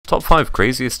Top 5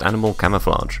 craziest animal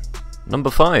camouflage. Number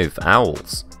 5.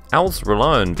 Owls. Owls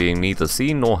rely on being neither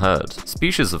seen nor heard.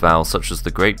 Species of owl such as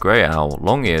the great grey owl,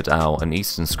 long-eared owl, and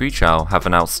eastern screech owl have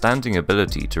an outstanding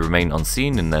ability to remain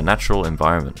unseen in their natural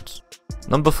environment.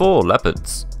 Number 4.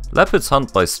 Leopards. Leopards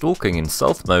hunt by stalking in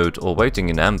stealth mode or waiting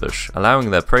in ambush,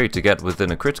 allowing their prey to get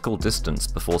within a critical distance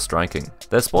before striking.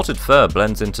 Their spotted fur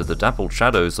blends into the dappled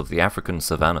shadows of the African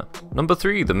savanna. Number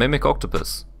 3. The mimic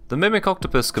octopus. The mimic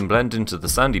octopus can blend into the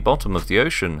sandy bottom of the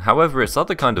ocean, however its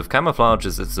other kind of camouflage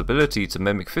is its ability to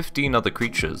mimic 15 other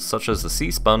creatures, such as the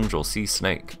sea sponge or sea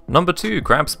snake. Number 2.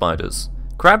 Crab spiders.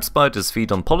 Crab spiders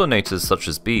feed on pollinators such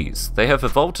as bees. They have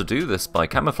evolved to do this by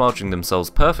camouflaging themselves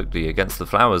perfectly against the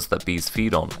flowers that bees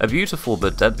feed on, a beautiful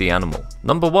but deadly animal.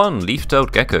 Number 1.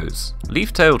 Leaf-tailed geckos.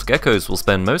 Leaf-tailed geckos will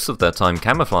spend most of their time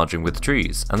camouflaging with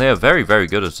trees, and they are very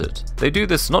good at it. They do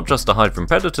this not just to hide from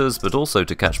predators, but also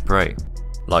to catch prey.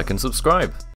 Like and subscribe.